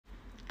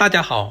大家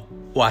好，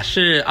我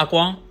是阿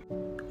光。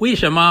为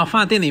什么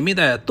饭店里面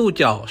的豆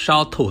角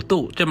烧土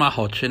豆这么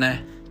好吃呢？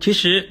其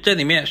实这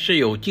里面是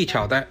有技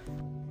巧的。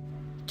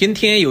今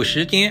天有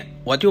时间，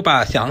我就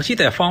把详细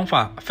的方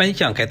法分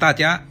享给大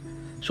家。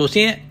首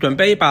先，准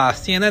备把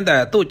鲜嫩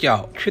的豆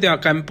角去掉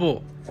根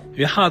部，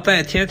然后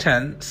再切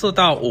成4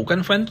到5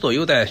公分左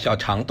右的小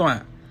长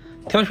段。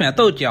挑选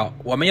豆角，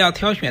我们要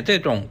挑选这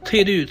种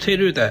翠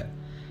绿的，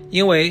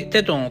因为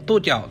这种豆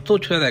角做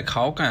出来的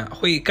口感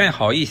会更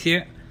好一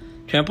些。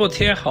全部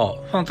切好，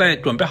放在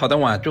准备好的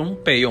碗中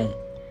备用。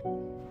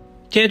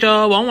接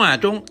着往碗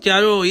中加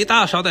入1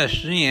大勺的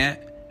食盐，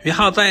然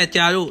后再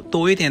加入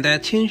多一点的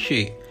清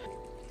水。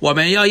我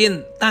们要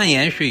用淡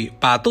盐水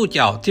把豆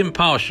角浸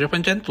泡10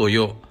分钟左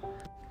右，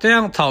这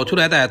样炒出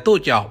来的豆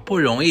角不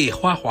容易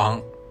发黄。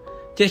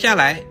接下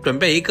来准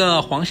备一个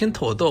黄心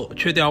土豆，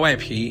去掉外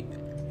皮。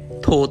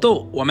土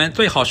豆我们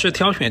最好是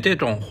挑选这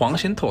种黄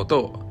心土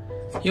豆，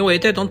因为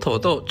这种土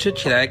豆吃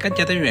起来更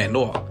加的软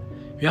糯。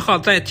然后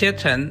再切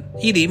成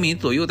1厘米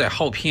左右的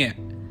厚片，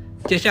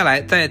接下来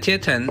再切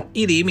成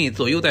1厘米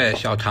左右的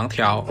小长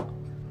条。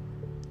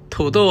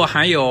土豆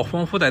含有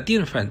丰富的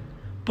淀粉，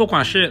不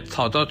管是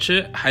炒着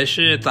吃还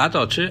是炸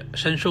着吃，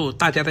深受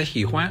大家的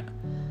喜欢。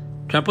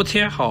全部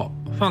切好，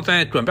放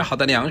在准备好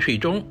的凉水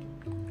中。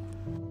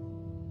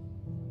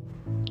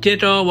接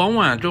着往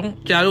碗中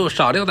加入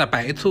少量的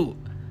白醋，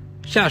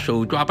下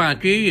手抓拌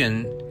均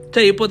匀。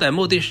这一步的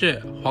目的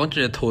是防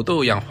止土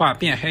豆氧化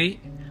变黑。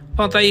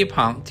放在一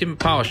旁浸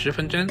泡10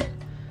分钟。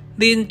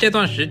利用这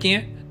段时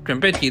间，准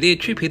备几粒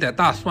去皮的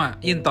大蒜，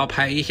用刀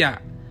拍一下。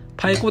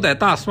拍过的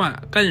大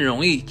蒜更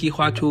容易激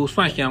发出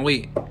蒜香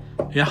味。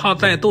然后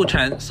再剁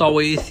成稍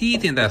微细一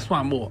点的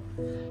蒜末，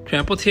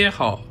全部切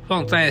好，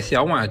放在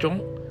小碗中。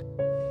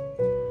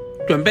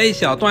准备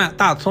小段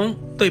大葱，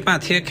对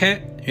半切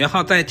开，然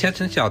后再切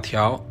成小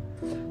条。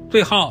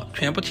最后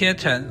全部切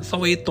成稍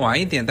微短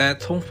一点的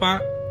葱花，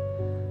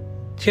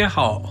切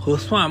好和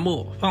蒜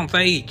末放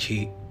在一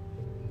起。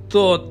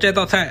做这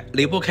道菜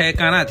离不开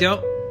干辣椒，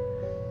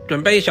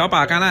准备小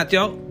把干辣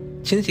椒，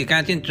清洗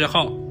干净之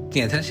后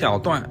剪成小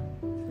段。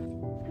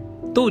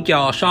豆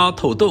角烧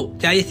土豆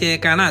加一些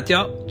干辣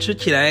椒，吃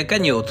起来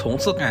更有层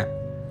次感。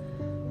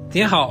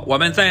剪好，我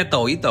们再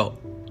抖一抖，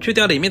去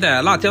掉里面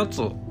的辣椒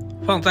籽，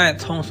放在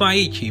葱蒜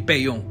一起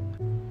备用。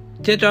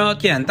接着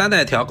简单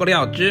的调个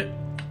料汁，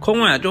空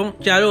碗中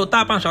加入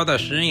大半勺的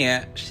食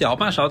盐，小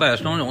半勺的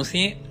松茸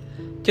鲜，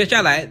接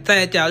下来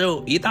再加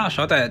入1大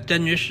勺的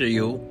蒸鱼豉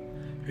油。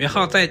然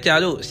后再加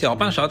入小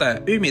半勺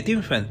的玉米淀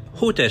粉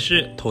或者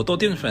是土豆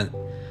淀粉，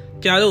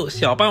加入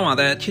小半碗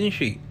的清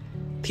水，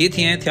提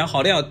前调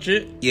好料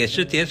汁，也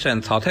是节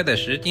省炒菜的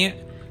时间，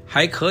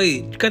还可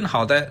以更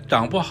好的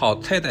掌握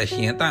好菜的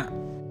咸淡。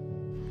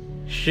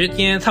时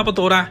间差不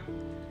多了，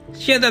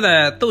现在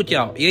的豆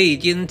角也已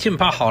经浸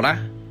泡好了，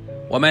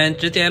我们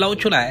直接捞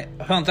出来，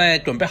放在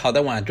准备好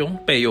的碗中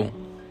备用。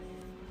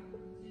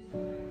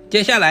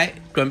接下来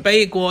准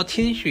备一锅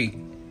清水，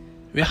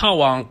然后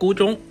往锅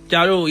中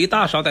加入1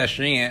大勺的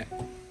食盐，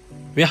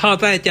然后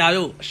再加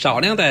入少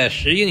量的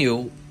食用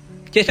油。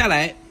接下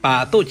来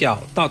把豆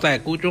角倒在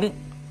锅中，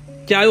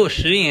加入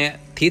食盐，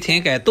提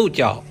前给豆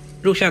角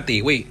入下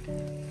底味。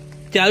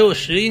加入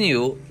食用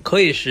油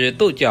可以使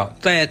豆角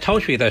在焯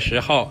水的时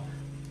候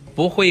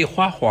不会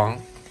发黄。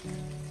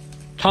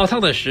焯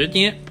烫的时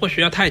间不需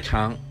要太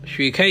长，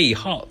水开以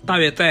后大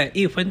约在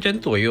1分钟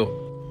左右，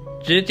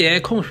直接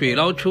控水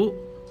捞出，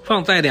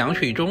放在凉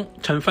水中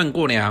充分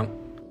过凉。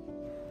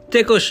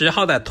这个时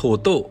候的土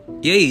豆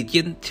也已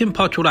经浸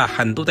泡出了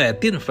很多的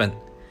淀粉，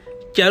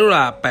加入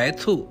了白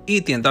醋，一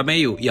点都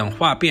没有氧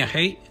化变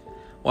黑。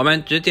我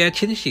们直接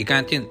清洗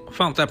干净，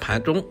放在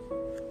盘中。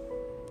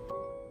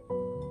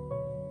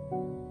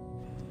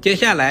接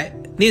下来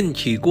另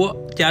起锅，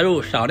加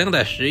入少量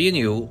的食用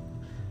油，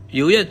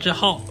油热之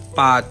后，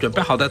把准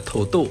备好的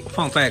土豆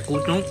放在锅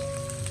中。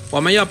我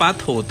们要把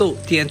土豆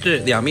煎至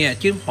两面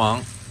金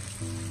黄。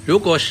如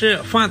果是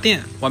饭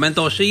店，我们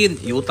都是用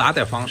油炸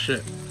的方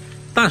式，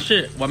但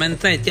是我们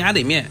在家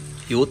里面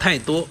油太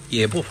多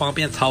也不方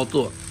便操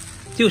作，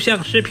就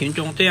像视频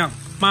中这样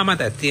慢慢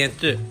的煎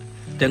制，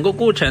整个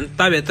过程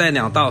大约在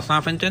2到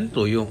3分钟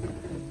左右，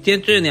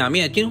煎至两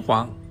面金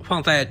黄，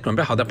放在准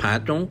备好的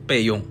盘中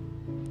备用。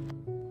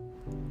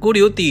锅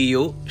留底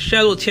油，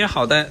下入切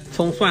好的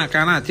葱蒜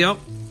干辣椒，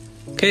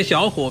开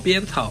小火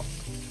煸炒，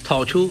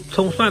炒出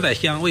葱蒜的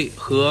香味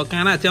和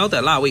干辣椒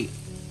的辣味。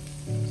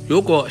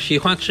如果喜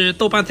欢吃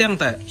豆瓣酱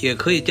的，也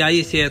可以加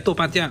一些豆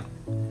瓣酱。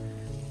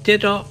接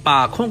着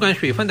把控干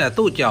水分的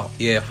豆角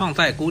也放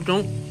在锅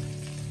中，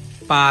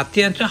把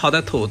煎制好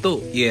的土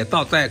豆也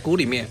倒在锅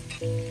里面，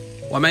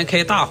我们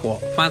开大火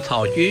翻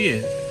炒均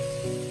匀，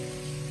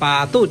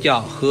把豆角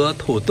和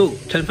土豆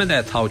充分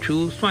的炒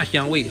出蒜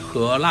香味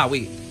和辣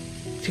味。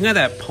亲爱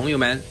的朋友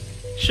们，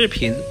视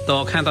频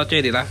都看到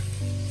这里了，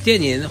借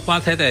您花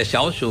菜的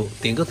小手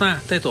点个赞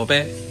再走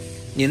呗，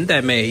您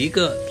的每一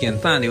个点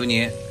赞留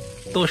言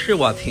都是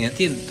我前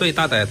进最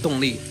大的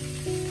动力。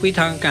非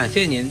常感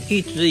谢您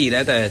一直以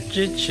来的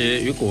支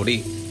持与鼓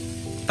励。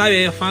大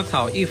约翻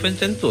炒1分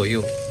钟左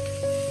右。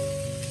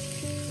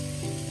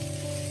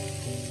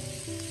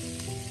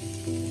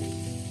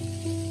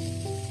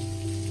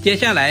接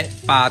下来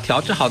把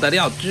调制好的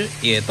料汁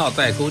也倒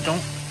在锅中，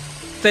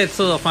再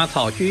次翻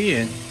炒均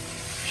匀，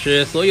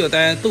使所有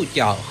的豆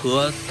角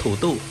和土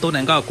豆都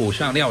能够裹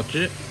上料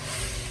汁。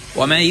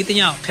我们一定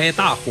要开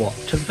大火，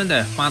充分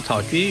的翻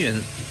炒均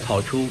匀，炒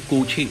出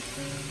锅气。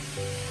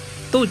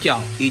豆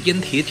角已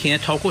经提前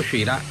焯过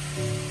水了，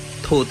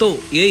土豆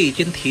也已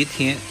经提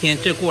前腌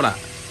制过了，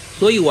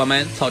所以我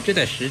们炒制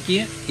的时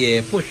间也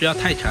不需要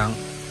太长，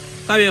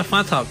大约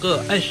翻炒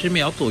个20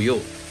秒左右，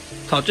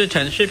炒制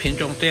成视频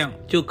中这样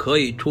就可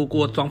以出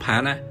锅装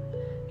盘了。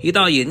一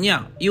道营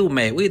养又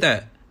美味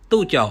的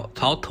豆角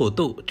炒土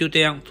豆就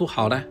这样做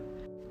好了。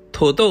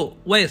土豆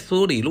外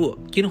酥里落，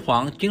金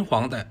黄金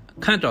黄的，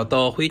看着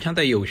都非常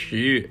的有食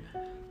欲。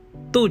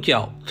豆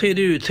角翠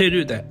绿翠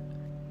绿的，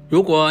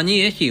如果你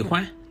也喜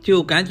欢，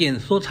就赶紧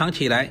收藏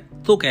起来，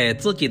做给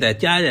自己的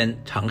家人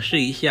尝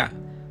试一下，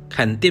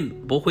肯定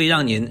不会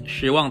让您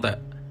失望的。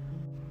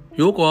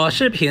如果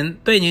视频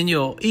对您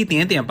有一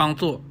点点帮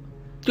助，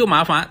就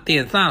麻烦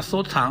点赞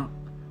收藏。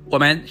我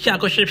们下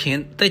个视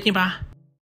频再见吧。